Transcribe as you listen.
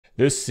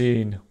This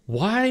scene.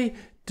 Why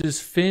does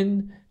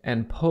Finn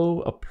and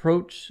Poe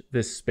approach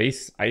this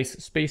ice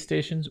space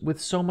stations with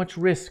so much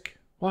risk?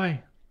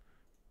 Why?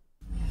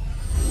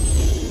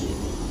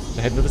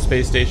 They're heading to the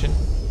space station.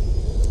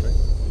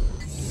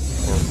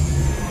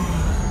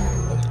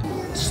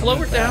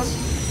 Slow it down.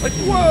 Like,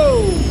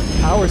 whoa!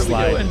 Power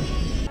slide.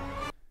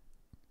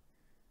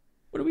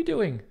 What are we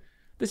doing?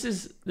 This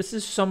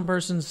is some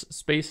person's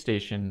space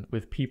station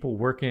with people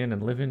working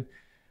and living.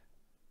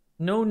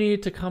 No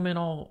need to come in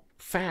all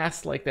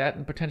fast like that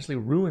and potentially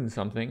ruin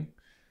something.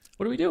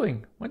 What are we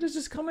doing? Why does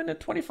this come in at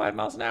 25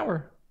 miles an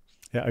hour?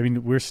 Yeah, I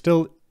mean, we're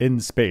still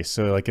in space.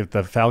 So like if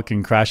the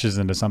Falcon crashes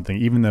into something,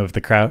 even though if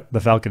the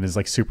Falcon is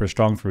like super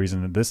strong for a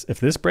reason, if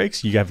this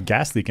breaks, you have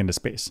gas leak into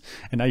space.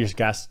 And now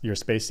your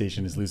space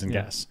station is losing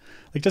gas.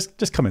 Like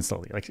just come in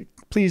slowly. Like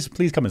please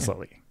come in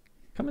slowly.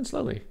 Come in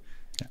slowly.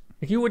 Yeah.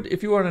 If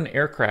you were on an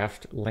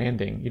aircraft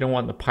landing, you don't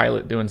want the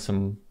pilot doing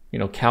some,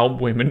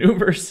 cowboy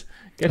maneuvers.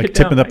 Get like it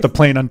down tipping up nice. the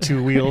plane on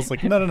 2 wheels.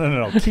 Like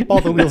no. Keep all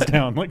the wheels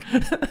down. Like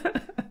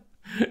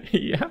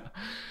yeah.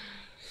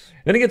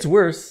 Then it gets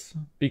worse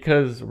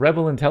because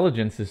rebel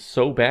intelligence is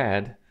so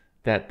bad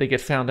that they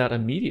get found out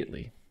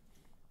immediately.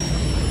 Man,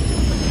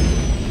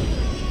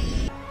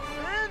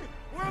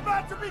 we're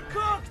about to be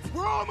cooked!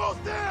 We're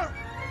almost there!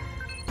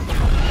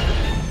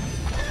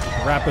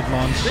 rapid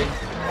launch.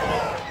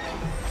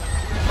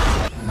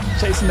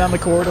 Chasing down the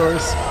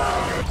corridors.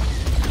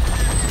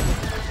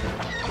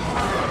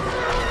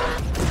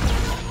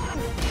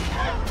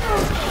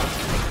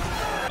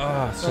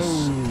 Oh, it's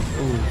just...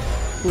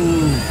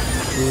 Ooh.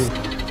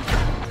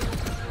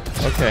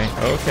 Okay.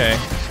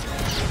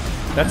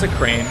 That's a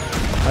crane.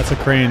 That's a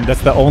crane.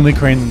 That's the only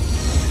crane.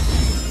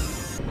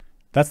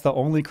 That's the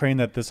only crane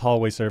that this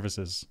hallway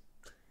services.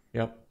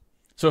 Yep.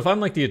 So if I'm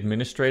like the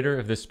administrator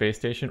of this space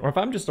station, or if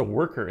I'm just a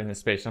worker in this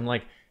space, I'm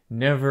like,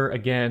 never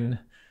again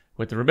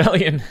with the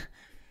rebellion.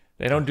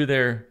 They don't do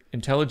their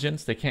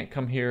intelligence. They can't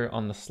come here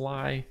on the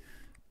sly.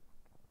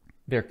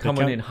 They're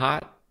coming in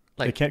hot.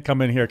 Like, they can't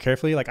come in here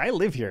carefully. Like, I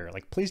live here.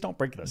 Like, please don't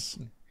break this.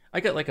 I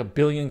got like 1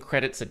 billion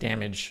credits of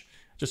damage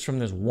just from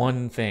this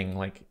one thing.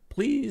 Like,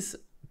 please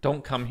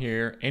don't come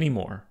here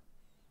anymore.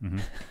 Mm-hmm.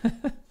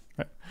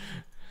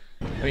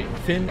 I mean,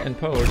 Finn and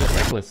Poe are just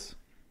reckless.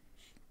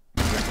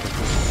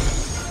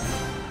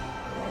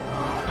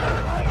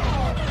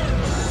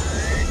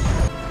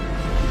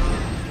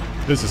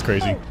 This is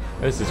crazy.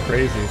 This is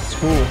crazy. It's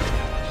cool.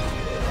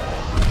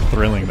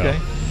 Thrilling, though.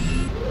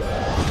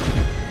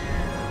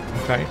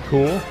 Okay,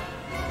 cool.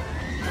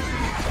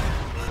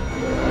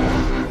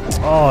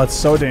 Oh, it's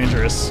so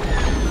dangerous.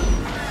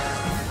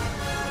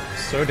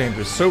 So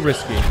dangerous. So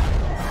risky.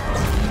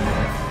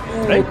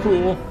 Hey,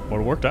 cool.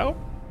 What worked out?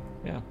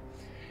 Yeah.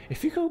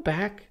 If you go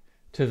back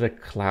to the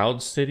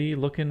Cloud City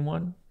looking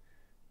one,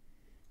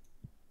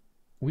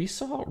 we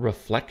saw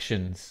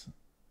reflections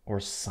or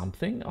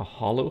something, a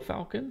hollow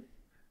falcon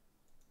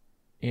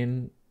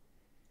in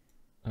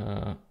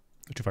Too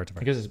far.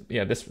 I guess it's,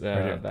 yeah, this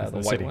right the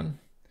white city. one.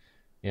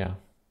 Yeah.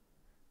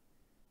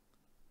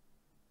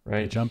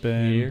 Right. Jump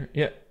in. Here.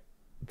 Yeah.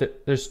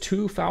 There's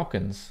 2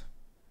 falcons.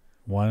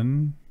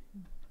 1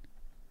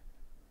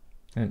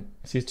 And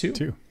see 2?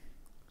 2.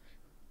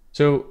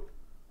 So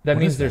that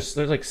What means is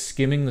they're like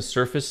skimming the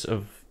surface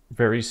of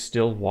very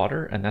still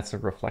water, and that's a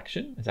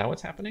reflection. Is that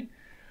what's happening?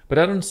 But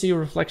I don't see a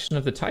reflection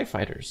of the TIE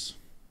fighters.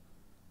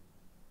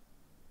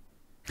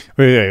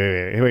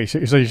 Wait.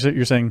 So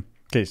you're saying,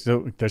 okay,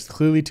 so there's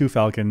clearly 2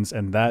 falcons,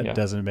 and that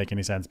doesn't make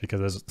any sense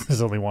because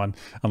there's only one,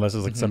 unless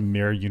it's like some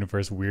mirror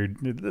universe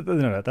weird.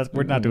 No,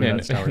 we're not doing that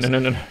in Star Wars.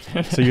 No.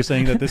 So you're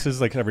saying that this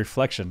is like a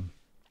reflection.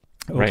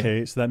 Okay,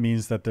 Right. so that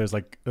means that there's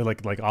like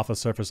off the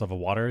surface of a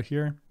water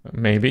here.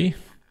 Maybe.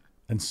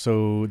 And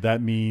so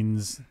that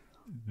means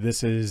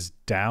this is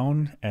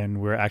down,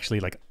 and we're actually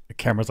like the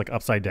camera's like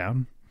upside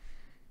down.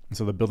 And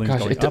so the building's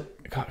going up.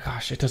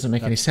 Gosh, it doesn't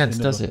make any sense,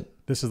 does it?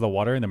 This is the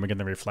water, and then we're getting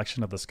the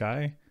reflection of the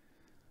sky.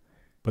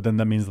 But then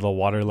that means the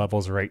water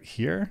level's right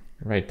here.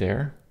 Right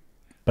there.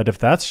 But if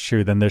that's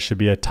true, then there should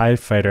be a TIE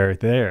fighter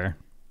there.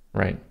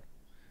 Right.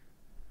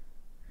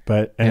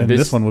 But and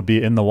this one would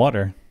be in the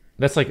water.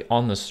 That's like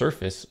on the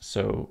surface,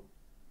 so...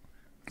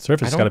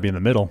 Surface has got to be in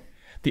the middle.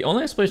 The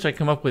only explanation I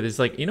come up with is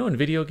like, in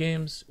video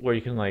games where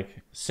you can like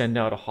send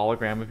out a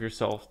hologram of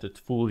yourself to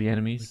fool the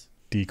enemies.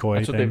 Decoy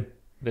That's thing.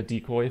 The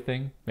decoy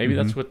thing. Maybe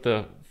that's what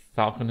the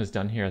Falcon has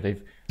done here. They're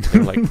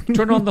like,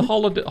 turn on the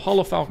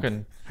holo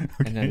Falcon. Okay.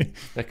 And then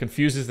that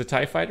confuses the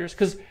TIE fighters.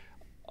 Because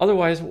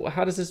otherwise,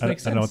 how does this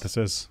make sense? I know what this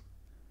is.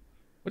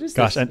 What is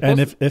Gosh, this? and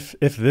if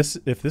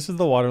this is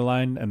the water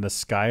line and the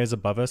sky is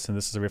above us and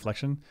this is a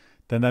reflection,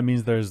 then that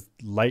means there's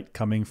light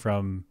coming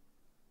from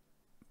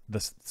the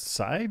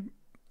side?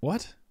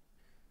 What?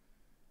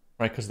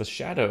 Right, because the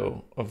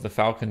shadow of the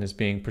Falcon is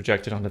being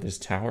projected onto this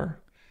tower.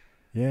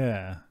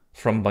 Yeah.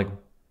 From like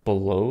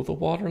below the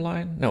water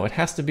line? No, it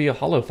has to be a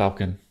hollow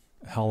Falcon.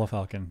 Hollow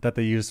Falcon that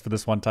they used for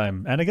this one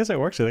time. And I guess it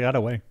works. They got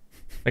away.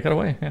 They got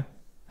away,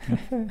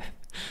 yeah.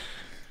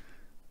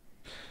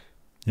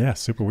 Yeah,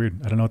 super weird.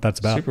 I don't know what that's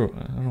about. I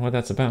don't know what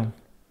that's about.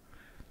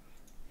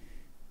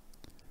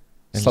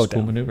 Doing Slow his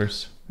cool down.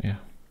 maneuvers. Yeah.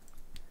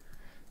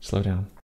 Slow down.